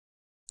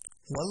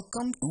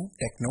Welcome to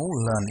Techno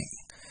Learning.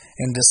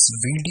 In this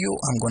video,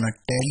 I'm gonna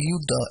tell you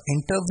the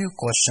interview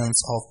questions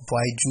of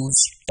Byjus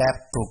TAP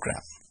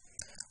program.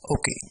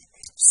 Okay,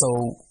 so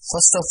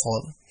first of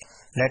all,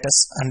 let us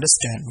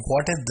understand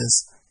what is this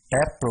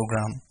TAP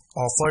program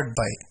offered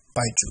by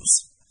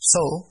Byjus.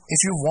 So, if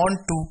you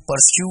want to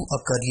pursue a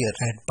career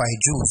at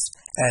Byjus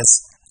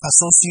as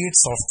Associate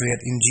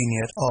Software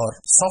Engineer or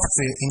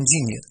Software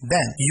Engineer,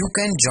 then you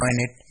can join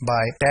it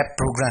by TAP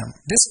program.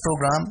 This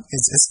program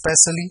is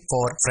especially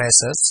for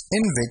freshers,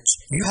 in which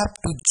you have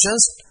to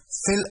just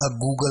fill a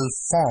Google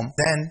form.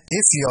 Then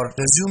if your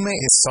resume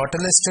is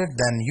shortlisted,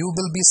 then you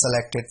will be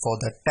selected for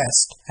the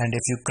test, and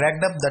if you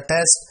cracked up the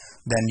test,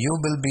 then you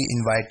will be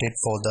invited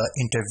for the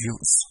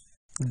interviews.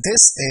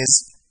 This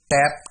is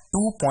TAP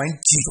 2.0.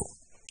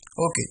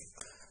 Okay,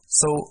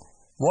 so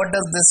what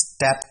does this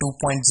TAP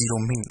 2.0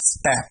 means?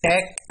 TAP,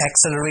 Tech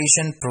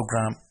Acceleration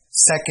Program,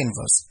 second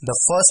verse. The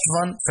first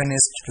one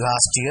finished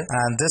last year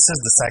and this is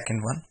the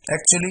second one.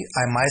 Actually,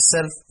 I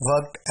myself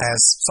worked as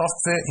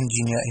software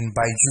engineer in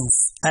Byjus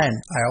and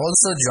I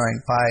also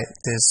joined by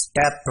this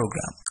TAP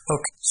program.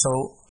 Okay, so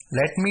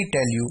let me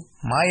tell you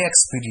my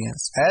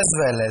experience as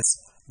well as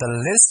the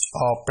list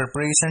of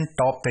preparation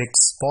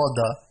topics for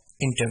the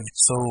interview.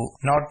 So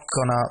not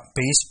gonna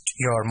waste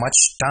your much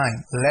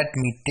time. Let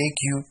me take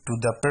you to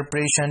the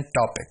preparation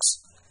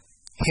topics.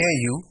 Here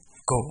you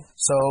go.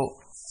 So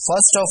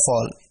first of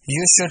all,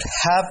 you should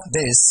have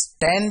this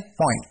 10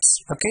 points.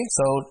 Okay,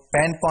 so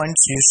 10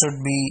 points, you should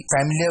be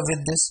familiar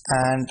with this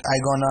and I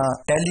gonna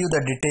tell you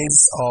the details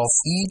of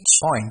each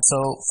point. So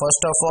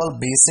first of all,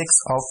 basics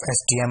of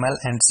HTML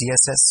and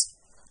CSS.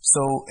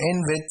 So in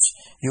which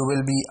you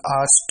will be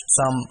asked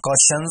some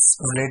questions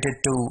related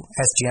to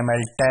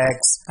HTML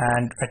tags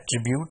and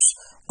attributes.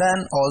 Then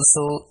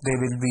also there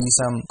will be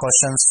some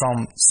questions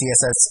from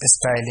CSS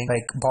styling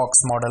like box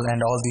model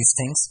and all these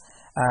things.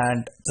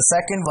 And the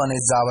second one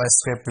is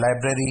JavaScript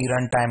library,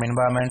 runtime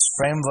environments,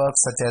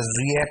 frameworks such as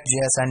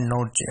React.js and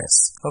Node.js.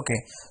 Okay,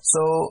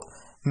 so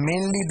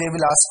mainly they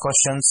will ask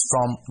questions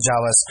from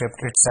JavaScript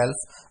itself,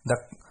 the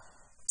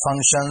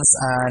functions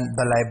and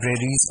the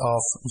libraries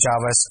of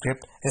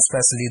JavaScript,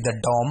 especially the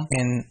DOM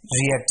in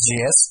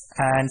React.js,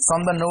 and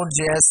from the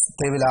Node.js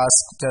they will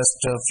ask just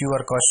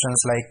fewer questions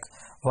like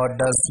what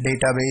does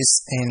database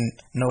in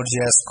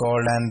Node.js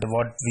called and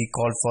what we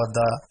call for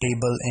the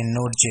table in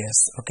Node.js.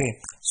 Okay,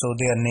 so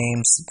their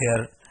names,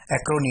 their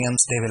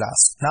acronyms they will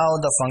ask. Now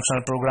the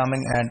functional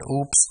programming and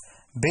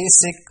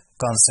basic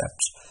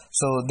concepts.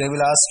 So they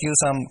will ask you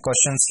some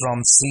questions from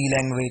C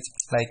language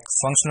like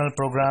functional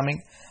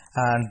programming,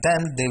 and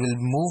then they will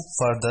move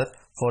further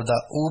for the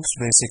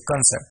basic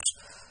concepts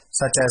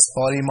such as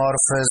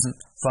polymorphism,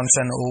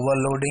 function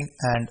overloading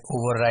and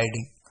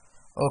overriding.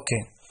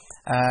 Okay,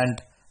 and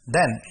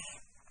then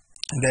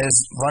there is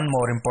one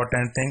more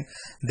important thing.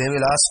 They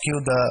will ask you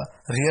the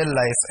real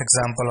life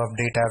example of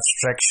data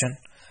abstraction,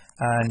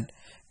 and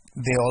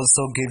they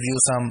also give you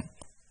some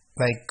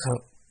like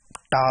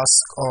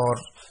task or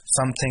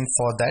something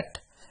for that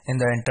in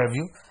the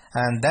interview,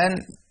 and then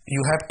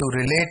you have to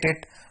relate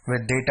it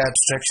with data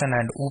abstraction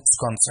and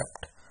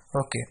concept.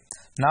 Okay,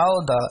 now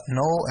the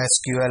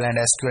NoSQL and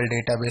SQL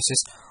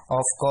databases.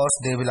 Of course,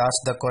 they will ask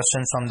the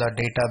questions from the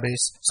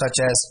database such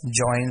as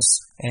joins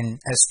in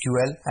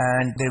SQL,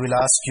 and they will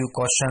ask you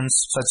questions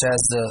such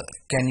as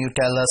can you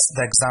tell us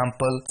the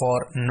example for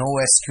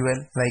NoSQL,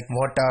 like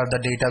what are the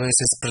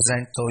databases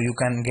present, so you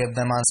can give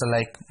them answer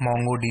like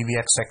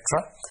MongoDB, etc.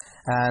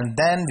 And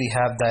then we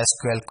have the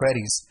SQL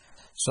queries.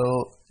 So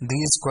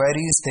these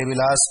queries they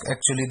will ask,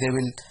 actually they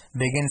will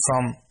begin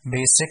from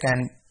basic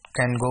and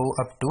can go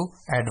up to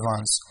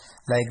advanced.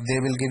 Like they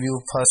will give you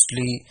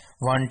firstly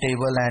one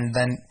table and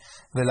then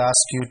will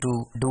ask you to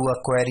do a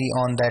query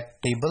on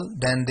that table.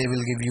 Then they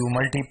will give you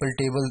multiple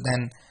tables,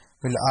 then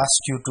will ask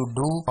you to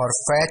do or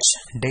fetch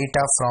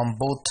data from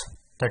both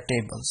the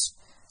tables.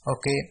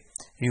 Okay,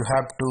 you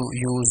have to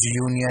use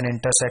union,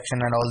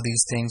 intersection and all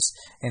these things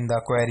in the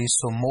queries.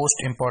 So most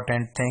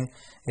important thing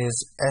is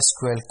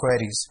SQL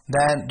queries.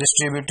 Then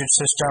distributed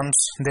systems,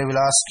 they will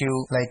ask you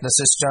like the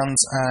systems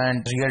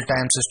and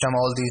real-time system,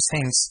 all these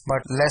things,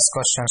 but less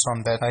questions on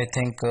that. I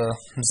think 0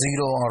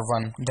 or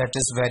 1, that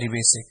is very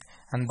basic.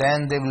 And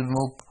then they will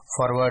move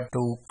forward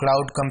to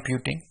cloud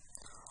computing.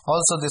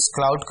 Also this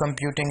cloud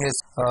computing is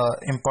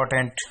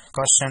important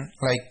question,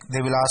 like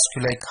they will ask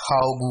you like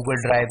how Google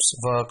Drives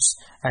works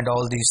and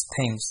all these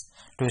things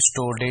to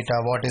store data,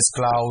 what is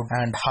cloud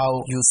and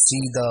how you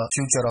see the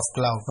future of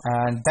cloud.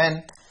 And then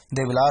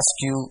they will ask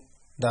you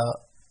the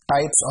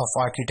types of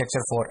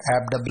architecture for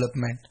app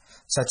development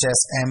such as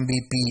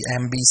MVP,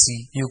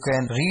 MVC. You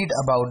can read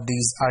about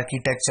these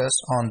architectures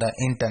on the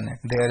internet.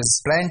 There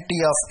is plenty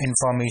of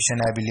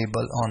information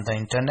available on the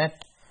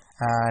internet.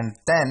 And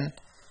then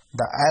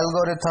the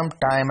algorithm,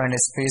 time and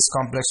space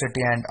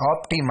complexity and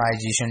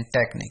optimization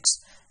techniques,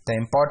 the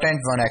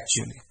important one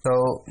actually.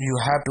 So you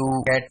have to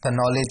get the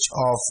knowledge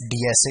of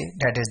DSA,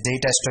 that is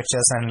data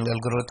structures and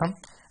algorithm,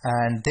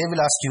 and they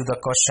will ask you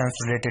the questions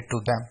related to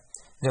them,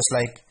 just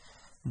like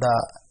the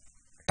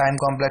time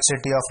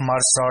complexity of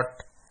merge sort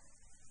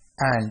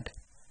and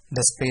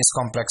the space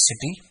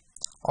complexity,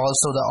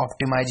 also the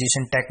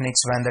optimization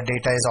techniques when the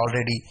data is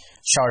already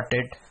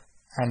sorted,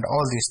 and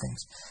all these things.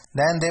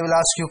 Then they will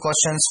ask you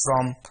questions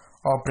from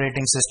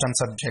operating system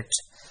subjects.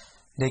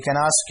 They can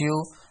ask you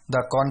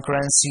the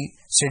concurrency,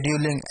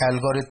 scheduling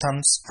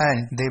algorithms,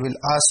 and they will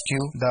ask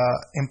you the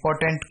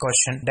important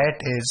question, that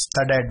is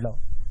the deadlock.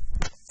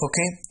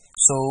 Okay,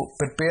 so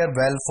prepare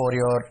well for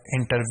your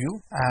interview,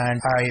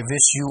 and I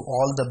wish you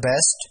all the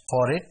best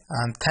for it,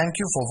 and thank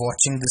you for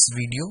watching this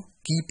video.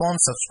 Keep on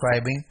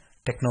subscribing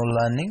Techno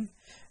Learning.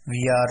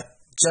 We are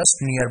just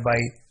nearby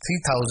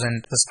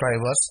 3000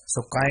 subscribers,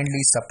 so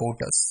kindly support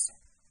us.